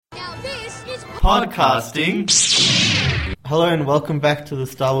Podcasting. Hello and welcome back to the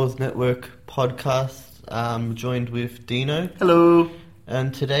Star Wars Network podcast. I'm joined with Dino. Hello.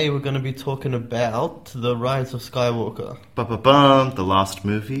 And today we're going to be talking about the Rise of Skywalker. Ba-ba-bum, the last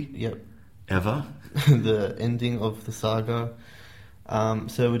movie. Yep. Ever. The ending of the saga.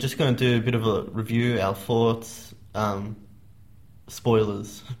 So we're just going to do a bit of a review, our thoughts,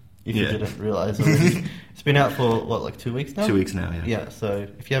 spoilers, if you didn't realise already. It's been out for, what, like 2 weeks now? 2 weeks now, yeah. Yeah, so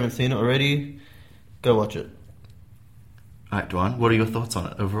if you haven't seen it already, go watch it. Alright, Dwan, what are your thoughts on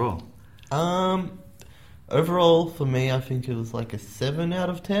it overall? Overall, for me, I think it was like a 7 out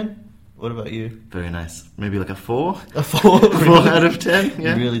of 10. What about you? Very nice. Maybe like a 4? A 4? 4 out of 10,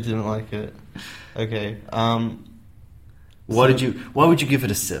 yeah. You really didn't like it. Okay. Why would you give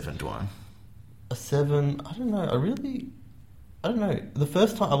it a 7, Dwan? A 7, I don't know. I don't know. The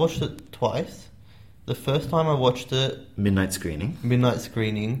first time, I watched it twice. The first time I watched it... Midnight screening.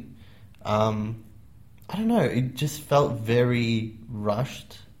 I don't know. It just felt very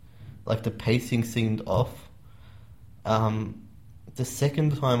rushed. Like the pacing seemed off. The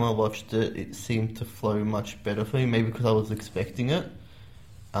second time I watched it, it seemed to flow much better for me. Maybe because I was expecting it.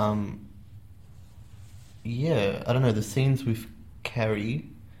 Yeah, I don't know. The scenes with Carrie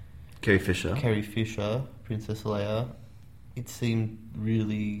Fisher, Princess Leia, it seemed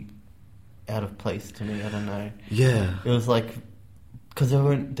really out of place to me. I don't know. Yeah. It was like, because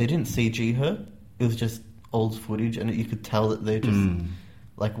they didn't CG her. It was just old footage, and you could tell that they're just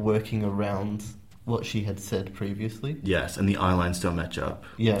like working around what she had said previously. Yes, and the eye lines don't match up.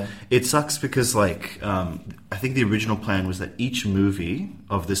 Yeah. It sucks because, like, I think the original plan was that each movie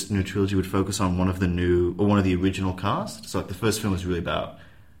of this new trilogy would focus on one of the original cast. So, like, the first film was really about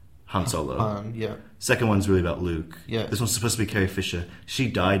Han Solo. Yeah. Second one's really about Luke. Yeah. This one's supposed to be Carrie Fisher. She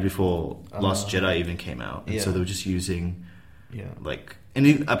died before Last Jedi even came out. And so they were just using, like...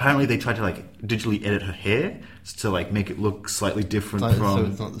 And apparently they tried to, like, digitally edit her hair to, like, make it look slightly different from... So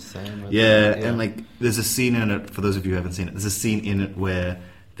it's not the same. Yeah, and, like, there's a scene in it, for those of you who haven't seen it, there's a scene in it where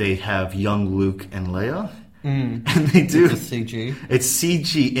they have young Luke and Leia. And they do... It's CG. It's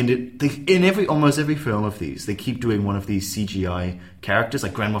CG, and in almost every film of these, they keep doing one of these CGI characters,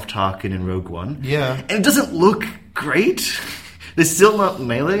 like Grand Moff Tarkin in Rogue One. Yeah. And it doesn't look great. They're still not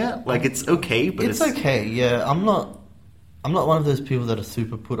nailing it. Like, it's okay, but it's okay, yeah. I'm not one of those people that are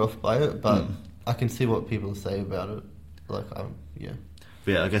super put off by it, but I can see what people say about it. Like, yeah.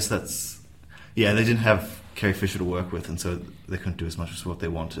 But yeah, I guess that's... Yeah, they didn't have Carrie Fisher to work with, and so they couldn't do as much as what they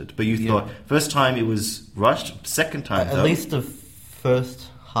wanted. But you thought, first time it was rushed, second time At least the first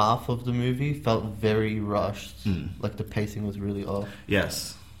half of the movie felt very rushed. Like, the pacing was really off.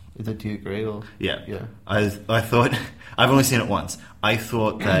 Yes. Do you agree? Or? Yeah. Yeah. I thought... I've only seen it once. I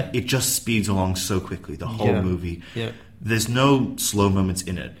thought that it just speeds along so quickly, the whole movie. Yeah. There's no slow moments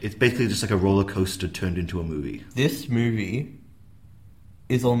in it. It's basically just like a roller coaster turned into a movie. This movie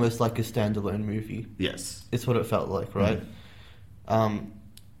is almost like a standalone movie. Yes. It's what it felt like, right?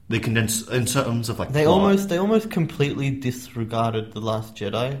 They condense in terms of like they plot. almost completely disregarded The Last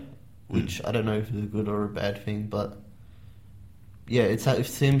Jedi, which I don't know if it's a good or a bad thing, but yeah, it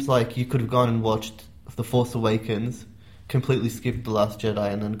seems like you could have gone and watched The Force Awakens, completely skipped The Last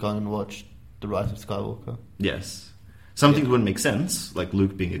Jedi, and then gone and watched The Rise of Skywalker. Yes. Some things wouldn't make sense, like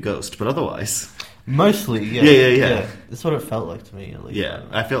Luke being a ghost, but otherwise... Mostly, yeah. Yeah. That's what it felt like to me, at least. Yeah,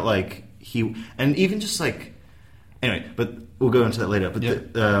 I felt like he... And even just like... Anyway, but we'll go into that later.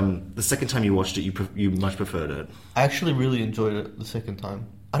 But the second time you watched it, you much preferred it. I actually really enjoyed it the second time.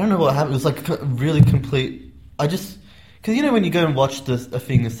 I don't know what happened. It was like really complete... Because you know when you go and watch a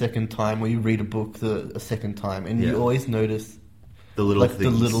thing a second time, or you read a book a second time, and you always notice... The little things. The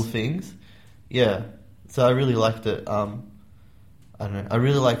little things. Yeah. So I really liked it. I don't know. I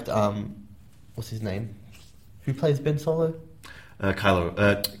really liked... what's his name? Who plays Ben Solo?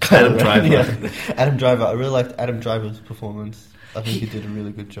 Adam Driver. Yeah. Adam Driver. I really liked Adam Driver's performance. I think he did a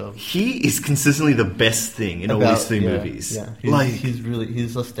really good job. He is consistently the best thing in all these three movies. Yeah, he's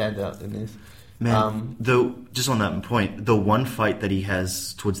a standout in this. Man, though, just on that point, the one fight that he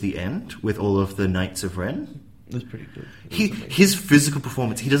has towards the end with all of the Knights of Ren... It was pretty good. His physical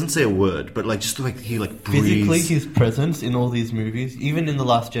performance, he doesn't say a word, but like just like he like breathes. Physically, his presence in all these movies, even in The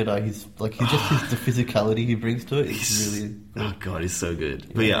Last Jedi, the physicality he brings to it is really good. Oh god, he's so good.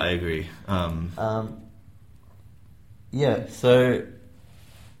 But yeah, I agree. Yeah, so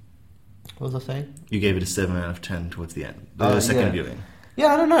what was I saying? You gave it a 7 out of 10 towards the end. The second viewing.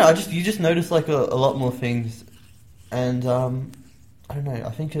 Yeah, I don't know. You just notice like a lot more things, and I don't know.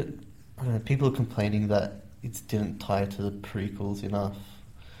 I think people are complaining that it didn't tie to the prequels enough.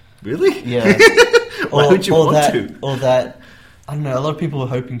 Really? Yeah. Why would you want to? Or that I don't know. A lot of people were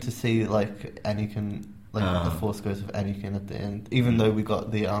hoping to see like Anakin, like the Force Ghost of Anakin at the end, even though we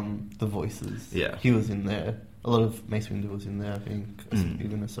got the voices. Yeah, he was in there. A lot of Mace Windu was in there. I think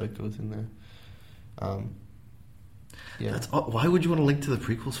even Ahsoka was in there. Yeah. Why would you want to link to the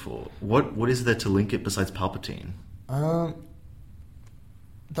prequels for? What is there to link it besides Palpatine? The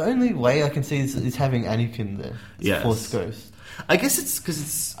only way I can see is having Anakin there. Yes. Force Ghost. I guess it's because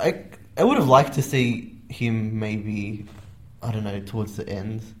it's... I would have liked to see him maybe, I don't know, towards the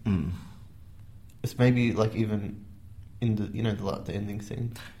end. It's maybe like even in the, you know, the ending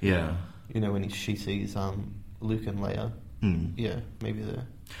scene. Yeah. You know, when she sees Luke and Leia. Yeah, maybe there.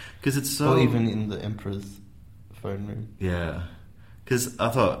 Because it's so... Or even in the Emperor's phone room. Yeah. Because I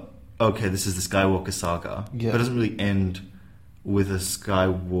thought, okay, this is the Skywalker saga. Yeah. But it doesn't really end with a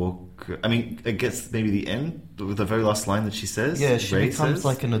Skywalker... I mean, I guess maybe the end, with the very last line that she says. Yeah, she Rey becomes says.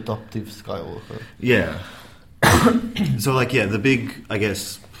 like an adoptive Skywalker. Yeah. So, like, yeah, the big, I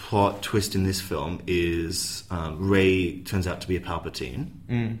guess, plot twist in this film is Rey turns out to be a Palpatine.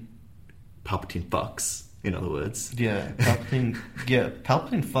 Palpatine fucks, in other words. Yeah, Palpatine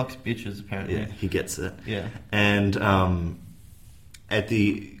fucks bitches, apparently. Yeah, he gets it. Yeah. And at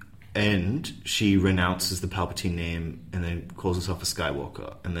the end, she renounces the Palpatine name and then calls herself a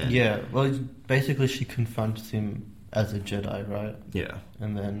Skywalker. And then... Yeah, well, basically she confronts him as a Jedi, right? Yeah.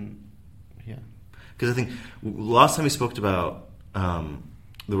 And then, yeah. Because I think last time we spoke about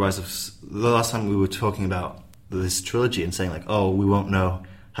the last time we were talking about this trilogy and saying like, oh, we won't know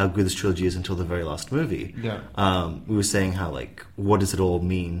how good this trilogy is until the very last movie. Yeah. We were saying how like, what does it all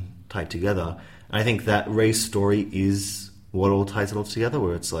mean tied together? And I think that Rey's story is what all ties it all together,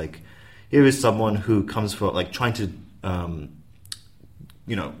 where it's like, here is someone who comes for like trying to,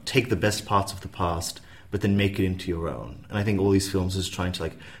 take the best parts of the past, but then make it into your own. And I think all these films is trying to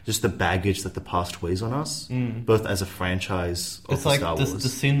like, just the baggage that the past weighs on us, both as a franchise of it's like Star Wars. The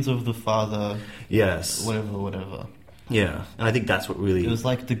sins of the father. Yes. Whatever. Yeah, and I think that's what really... It was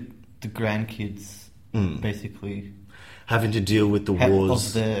like the grandkids, basically. Having to deal with the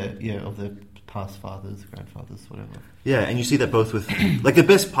wars... Of their past fathers, grandfathers, whatever. Yeah, and you see that both with... like, the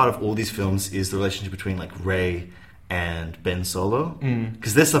best part of all these films is the relationship between, like, Rey and Ben Solo.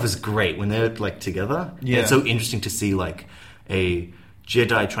 Because their stuff is great when they're, like, together. Yeah. And it's so interesting to see, like, a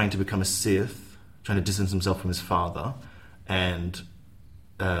Jedi trying to become a Sith, trying to distance himself from his father, and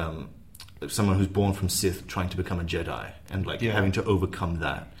someone who's born from Sith trying to become a Jedi, and, like, having to overcome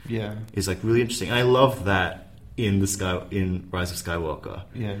that. Yeah. Is, like, really interesting. And I love that in Rise of Skywalker.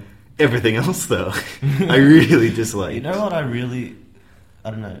 Yeah. Everything else, though, I really dislike. You know what I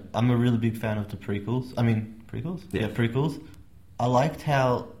don't know. I'm a really big fan of the prequels. I mean, prequels? Yeah, prequels. I liked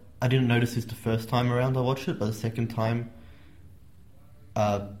how... I didn't notice this the first time around I watched it, but the second time,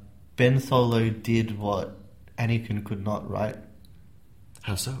 Ben Solo did what Anakin could not, right?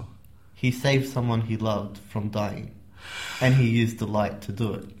 How so? He saved someone he loved from dying. And he used the light to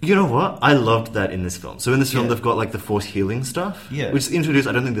do it. You know what? I loved that in this film. So in this film, they've got like the Force healing stuff, which is introduced.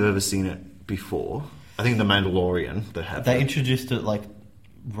 I don't think they've ever seen it before. I think The Mandalorian they have. They introduced it like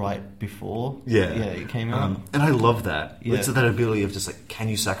right before. It came out, and I love that. It's that ability of just like, can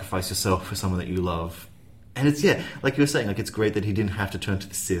you sacrifice yourself for someone that you love? And it's like you were saying, like it's great that he didn't have to turn to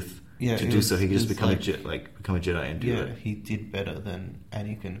the Sith to do so. He could just become a Jedi and do it. Yeah, he did better than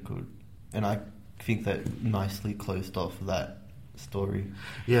Anakin could, and I think that nicely closed off that story.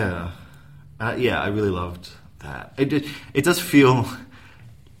 Yeah, I really loved that. It does feel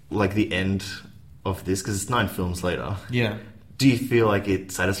like the end of this because it's 9 films later. Yeah. Do you feel like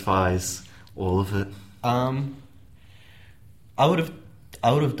it satisfies all of it? I would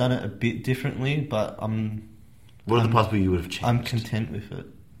have done it a bit differently, but what are the parts where you would have changed? I'm content with it.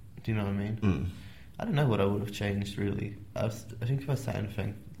 Do you know what I mean? I don't know what I would have changed really. I think if I sat and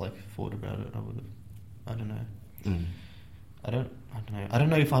thought about it, I would have. I don't know. I don't know. I don't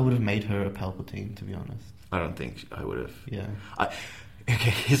know if I would have made her a Palpatine, to be honest. I don't think I would have. Yeah.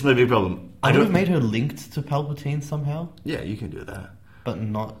 Okay, here's my big problem. I would have made her linked to Palpatine somehow. Yeah, you can do that. But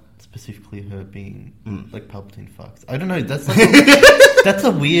not specifically her being like Palpatine fucks. I don't know. That's like that's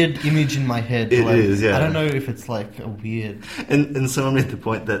a weird image in my head. It is, yeah. I don't know if it's like a weird... And someone made the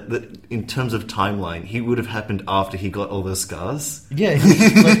point that in terms of timeline, he would have happened after he got all those scars. Yeah,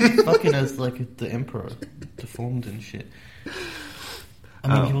 he's like fucking as like the Emperor, deformed and shit.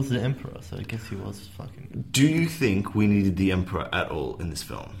 I mean, he was the Emperor, so I guess he was fucking... Do you think we needed the Emperor at all in this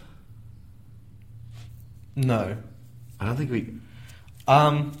film? No. I don't think we...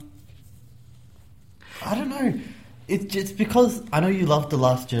 I don't know. It's because I know you love The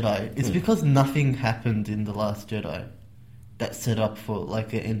Last Jedi. It's because nothing happened in The Last Jedi that set up for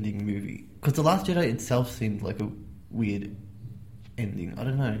like an ending movie. Because The Last Jedi itself seemed like a weird ending. I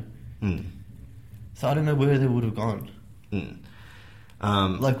don't know. Mm. So I don't know where they would have gone. Mm.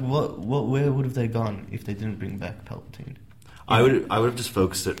 Where would have they gone if they didn't bring back Palpatine? I would have just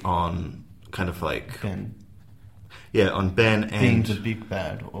focused it on kind of like Ben. Yeah, on Ben and being the big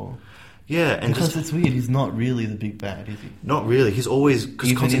bad, or and because it's weird. He's not really the big bad, is he? Not really. He's always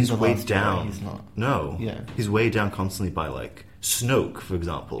because Constantine's weighed down. He's not. No. Yeah. He's weighed down constantly by like Snoke, for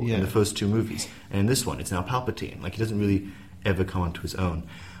example, in the first two movies, and in this one, it's now Palpatine. Like he doesn't really ever come onto his own.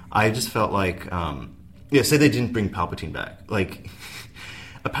 I just felt like, say they didn't bring Palpatine back. Like,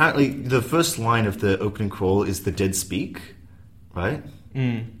 apparently, the first line of the opening crawl is "the dead speak," right?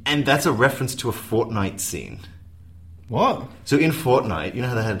 Mm. And that's a reference to a Fortnite scene. What? So in Fortnite, you know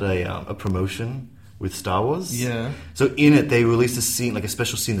how they had a promotion with Star Wars? Yeah. So in it, they released a scene, like a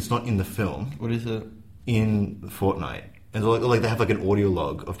special scene that's not in the film. What is it? In Fortnite. And like they have like an audio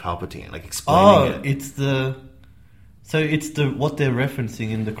log of Palpatine, like explaining it. It's what they're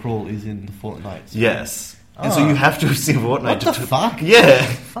referencing in the crawl is in the Fortnite. So. Yes. And so you have to have seen Fortnite. What the fuck? Yeah.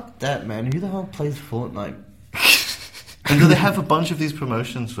 Fuck that, man. Who the hell plays Fortnite? And then they have a bunch of these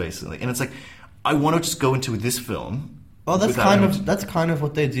promotions recently, and it's like, I want to just go into this film. Oh, that's kind of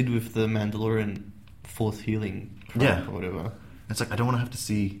what they did with the Mandalorian Force Healing or whatever. It's like I don't want to have to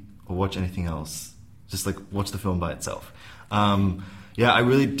see or watch anything else. Just like watch the film by itself. I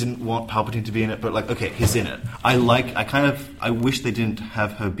really didn't want Palpatine to be in it, but like, okay, he's in it. I wish they didn't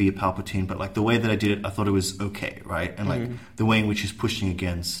have her be a Palpatine, but like the way that I did it, I thought it was okay, right? And like the way in which she's pushing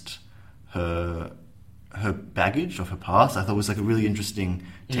against her baggage of her past, I thought was like a really interesting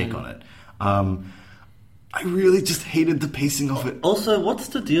take on it. I really just hated the pacing of it. Also, what's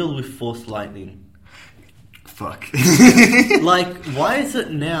the deal with Force Lightning? Fuck. Like, why is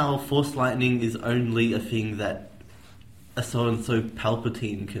it now Force Lightning is only a thing that a so-and-so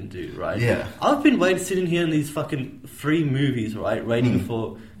Palpatine can do, right? Yeah. I've been sitting here in these fucking 3 movies, right, waiting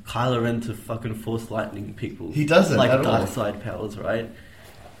for Kylo Ren to fucking Force Lightning people. He doesn't like at dark all. side powers, right?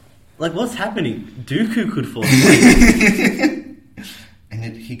 Like, what's happening? Dooku could Force Lightning. And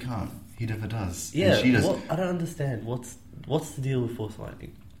yet he can't. He never does. Yeah, and she does. I don't understand. What's the deal with Force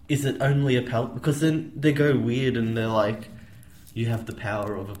Lightning? Is it only a because then they go weird and they're like, you have the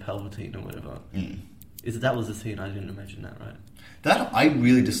power of a Palpatine or whatever. That was the scene? I didn't imagine that, right? That I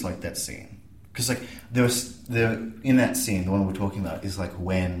really disliked that scene because like there in that scene, the one we're talking about is like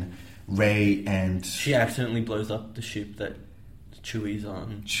when Rey and she accidentally blows up the ship that Chewie's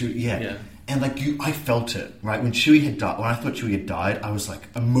on. Yeah. And like I felt it, right? When Chewie had died, when I thought Chewie had died, I was like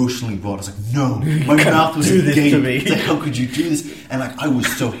emotionally wrought. I was like, no, my mouth was agape. It's like, how could you do this? And like I was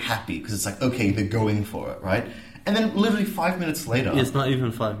so happy because it's like, okay, they're going for it, right? And then literally 5 minutes later, it's not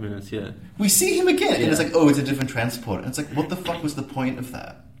even 5 minutes, we see him again, and it's like, oh, it's a different transport. And it's like, what the fuck was the point of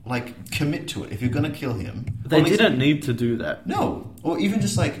that? Like, commit to it. If you're gonna kill him, they didn't need to do that. No, or even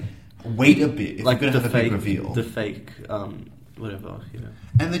just like wait a bit if like you're gonna have a big reveal. The fake. Whatever,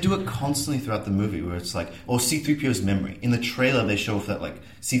 And they do it constantly throughout the movie where it's like, C-3PO's memory. In the trailer, they show off that like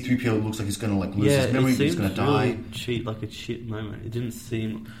C-3PO looks like he's going to like lose his memory, he's going to die. Like a shit moment. It didn't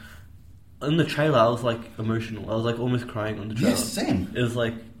seem... In the trailer, I was like emotional. I was like almost crying on the trailer. Yes, same. It was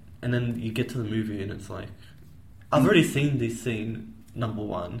like... And then you get to the movie and it's like... I've already seen this scene, number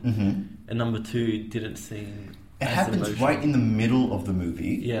 1. And number 2 didn't seem It happens emotional. Right in the middle of the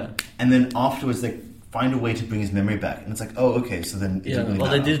movie. Yeah. And then afterwards, they find a way to bring his memory back, and it's like, oh, okay, so then it didn't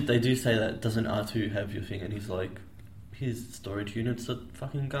really matter. They do say that, doesn't R2 have your thing? And he's like, his storage units are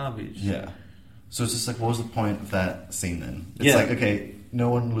fucking garbage. Yeah. So it's just like, what was the point of that scene then? It's like, okay, no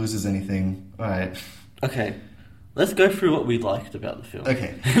one loses anything, alright. Okay, let's go through what we liked about the film.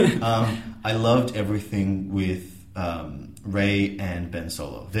 Okay. I loved everything with Rey and Ben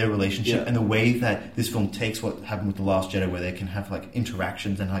Solo, their relationship, and the way that this film takes what happened with The Last Jedi, where they can have like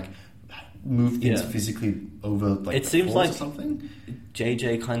interactions and like move things physically over like it seems like or something.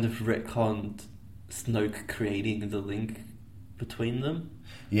 JJ kind of retconned Snoke creating the link between them.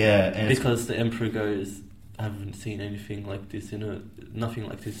 Yeah, and because the Emperor goes, I haven't seen anything like this nothing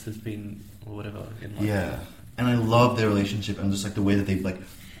like this has been or whatever. And I love their relationship and just like the way that they like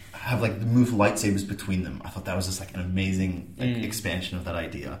have like move lightsabers between them. I thought that was just like an amazing expansion of that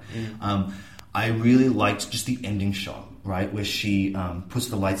idea. I really liked just the ending shot, right, where she puts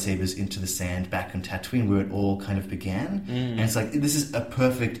the lightsabers into the sand back on Tatooine, where it all kind of began. And it's like, this is a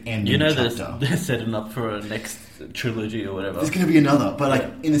perfect ending chapter. They're setting up for a next trilogy or whatever. There's going to be another, but like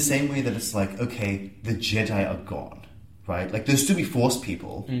in the same way that it's like, okay, the Jedi are gone, right? Like there'll still be Force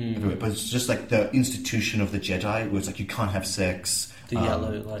people everywhere, but it's just like the institution of the Jedi, where it's like you can't have sex. The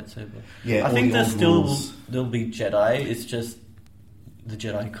yellow lightsaber. Yeah, I think there'll be Jedi. It's just the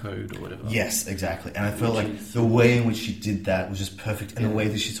Jedi Code or whatever. Yes, exactly. And I felt the way in which she did that was just perfect. And the way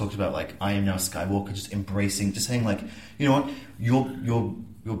that she talked about, like, I am now Skywalker, just embracing, just saying, like, you know what,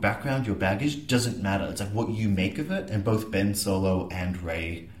 your background, your baggage doesn't matter. It's like what you make of it. And both Ben Solo and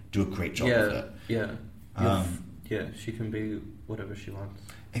Rey do a great job of it. Yeah. She can be whatever she wants.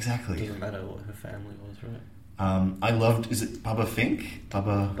 Exactly. It doesn't matter what her family was, right? I loved, is it Bubba Fink?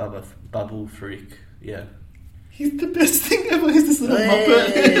 Bubble Freak, yeah. He's the best thing ever. He's this little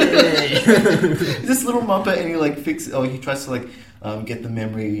Muppet. He's this little Muppet, and he like he tries to like get the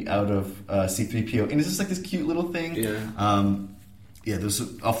memory out of C-3PO, and it's just like this cute little thing. Yeah. Those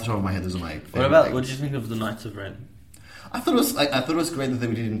off the top of my head, those are my favorite. What did you think of the Knights of Ren? I thought it was great that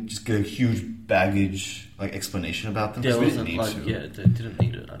we didn't just get a huge baggage like explanation about them. Yeah, we didn't need to. They didn't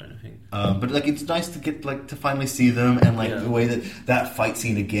need it. I don't think. But like it's nice to get like to finally see them, and like the way that fight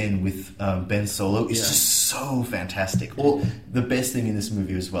scene again with Ben Solo is just so fantastic. The best thing in this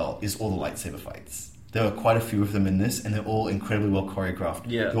movie as well is all the lightsaber fights. There are quite a few of them in this, and they're all incredibly well choreographed.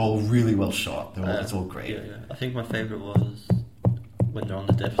 Yeah. They're all really well shot. It's all great. Yeah. I think my favourite was when they're on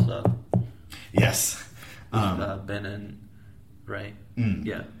the Death Star. Yes. With Ben and Rey.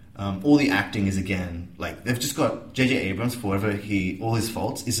 Yeah. All the acting is again like they've just got J.J. Abrams for whatever all his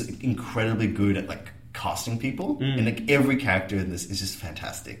faults is incredibly good at like casting people, and like every character in this is just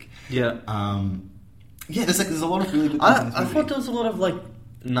fantastic. Yeah. There's a lot of really good things in this movie. I thought there was a lot of like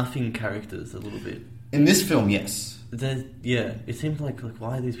nothing characters a little bit in this film. Yes. It seems like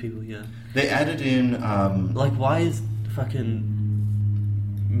why are these people here? They added in like why is fucking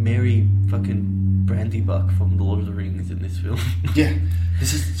Mary fucking Brandybuck from The Lord of the Rings in this film? Yeah,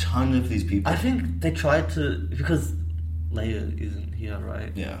 there's just a ton of these people. I think they tried to, because Leia isn't here,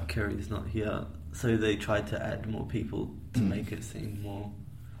 right? Yeah. Carrie's not here, so they tried to add more people to make it seem more,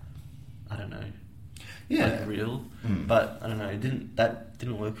 I don't know, like real. But I don't know, that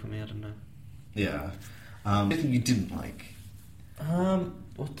didn't work for me. I don't know. Yeah. Anything you didn't like?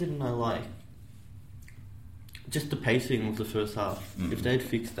 What didn't I like? Just the pacing of the first half. If they'd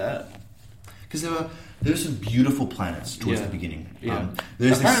fixed that. Because there were some beautiful planets towards the beginning. Yeah.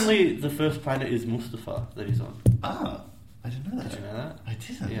 Apparently, the first planet is Mustafar that he's on. Ah, I didn't know that. Did you know that? I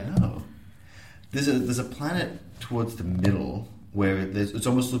didn't know. There's a planet towards the middle where it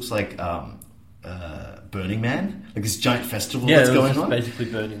almost looks like Burning Man, like this giant festival that's going on. Basically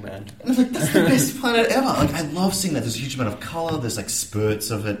Burning Man. And I was like, that's the best planet ever. Like, I love seeing that. There's a huge amount of color. There's like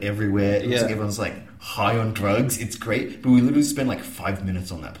spurts of it everywhere. It looks like everyone's like high on drugs. It's great. But we literally spent like 5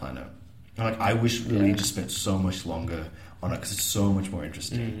 minutes on that planet. And like, I wish we just spent so much longer on it because it's so much more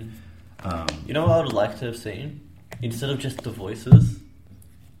interesting. You know what I would like to have seen? Instead of just the voices,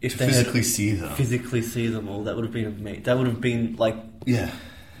 if they physically see them all, that would have been amazing. That would have been like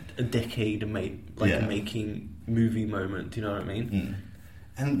a decade making movie moment. Do you know what I mean?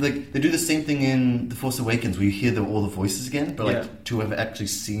 And like they do the same thing in The Force Awakens, where you hear all the voices again, but like to have actually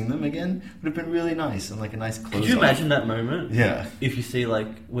seen them again would have been really nice and like a nice close. Could you imagine that moment? Yeah. If you see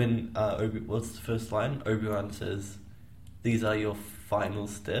like when what's the first line? Obi-Wan says, "These are your final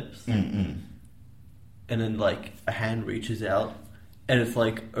steps," and then like a hand reaches out. And it's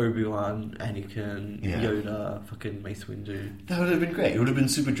like Obi-Wan, Anakin, Yoda, fucking Mace Windu. That would have been great. It would have been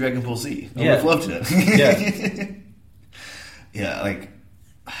Super Dragon Ball Z. I would have loved it. Yeah, like...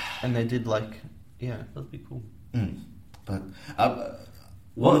 And they did like... Yeah, that'd be cool. But...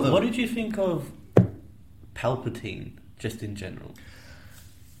 what did you think of Palpatine, just in general,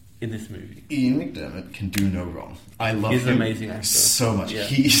 in this movie? Ian McDiarmid can do no wrong. I love him. He's an amazing actor. So much. Yeah.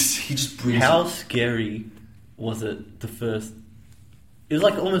 He just brings... How scary was it the first... It was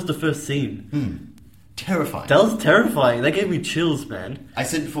like almost the first scene. Terrifying. That was terrifying. That gave me chills, man. I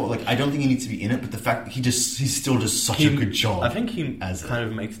said before, like, I don't think he needs to be in it, but the fact that he still does such a good job. I think he kind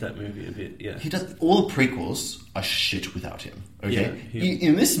of makes that movie a bit, He does. All the prequels are shit without him, okay? Yeah,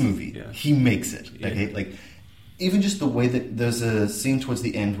 in this movie, he makes it, okay? Like, even just the way that there's a scene towards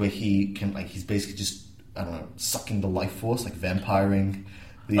the end where he can, like, he's basically just, I don't know, sucking the life force, like vampiring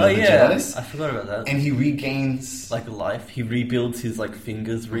the other Jedis. I forgot about that. And he regains... like life. He rebuilds his like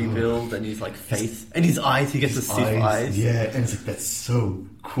fingers, and his like face. And his eyes, he gets the Sith eyes. Yeah, and it's like, that's so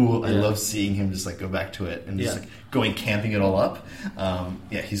cool. I love seeing him just like go back to it and just like going camping it all up.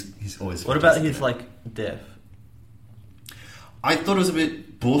 He's always... What about his like death? I thought it was a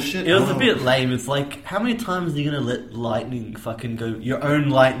bit bullshit. It was a bit lame. It's like, how many times are you going to let lightning fucking go, your own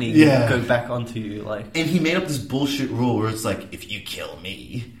lightning go back onto you? Like, and he made up this bullshit rule where it's like, if you kill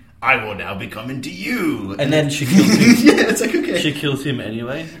me, I will now become into you. And then she kills him. Yeah, it's like, okay. She kills him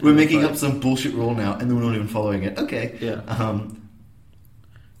anyway. We're making up some bullshit rule now, and then we're not even following it. Okay. Yeah.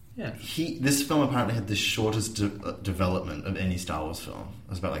 Yeah. This film apparently had the shortest development of any Star Wars film. It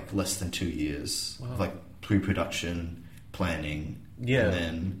was about like less than 2 years of like pre-production, planning, and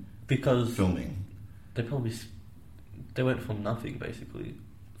then because filming. They went from nothing basically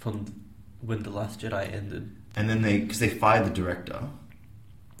from when The Last Jedi ended. And then because they fired the director.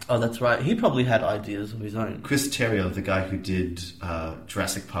 Oh, that's right. He probably had ideas of his own. Chris Terrio, the guy who did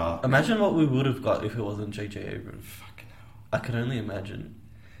Jurassic Park. Imagine what we would have got if it wasn't J.J. Abrams. Fucking hell. I can only imagine.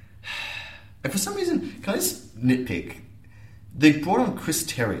 And for some reason, can I just nitpick? They brought on Chris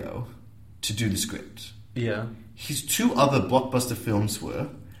Terrio to do the script. Yeah. His 2 other blockbuster films were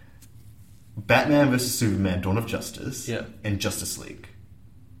Batman vs. Superman, Dawn of Justice, and Justice League.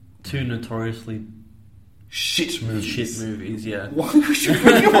 2 notoriously shit movies, yeah. Why would you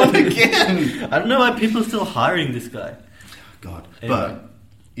bring him on again? I don't know why people are still hiring this guy. God. Anyway. But,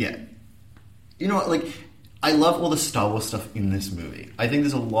 yeah. You know what, like, I love all the Star Wars stuff in this movie. I think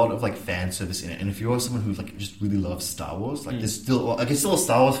there's a lot of, like, fan service in it. And if you're someone who, like, just really loves Star Wars, like, there's still... Like, it's still a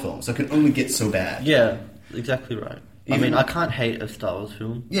Star Wars film, so it can only get so bad. Yeah, exactly right. I can't hate a Star Wars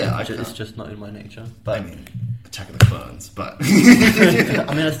film. Yeah, it's just not in my nature. But Attack of the Clones, but...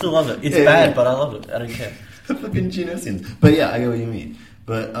 I still love it. It's bad, but I love it. I don't care. Flipping Genosians. But yeah, I get what you mean.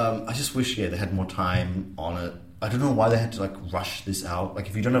 But I just wish, they had more time on it. I don't know why they had to, like, rush this out. Like,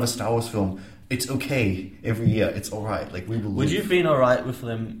 if you don't have a Star Wars film, it's okay every year. It's alright. Like, we will Would you have been alright with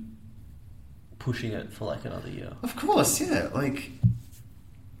them pushing it for, like, another year? Of course, yeah. Like,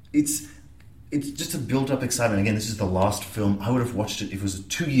 it's just a built-up excitement. Again, this is the last film. I would have watched it if it was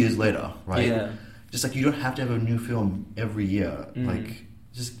 2 years later, right? Yeah. Just like, you don't have to have a new film every year. Like,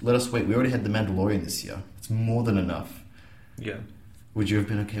 just let us wait. We already had The Mandalorian this year. It's more than enough. Yeah. Would you have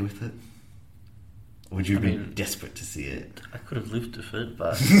been okay with it? Or would you have been desperate to see it? I could have lived with it,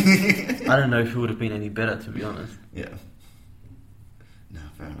 but I don't know if it would have been any better, to be honest. Yeah. No,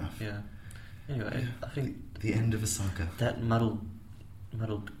 fair enough. Yeah. Anyway, I think... The end of a saga. That muddled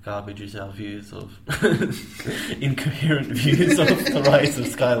garbage is our views of... incoherent views of The Rise of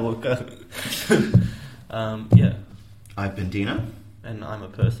Skywalker. Yeah. I've been Dina. And I'm a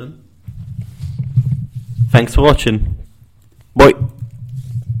person. Thanks for watching. Bye.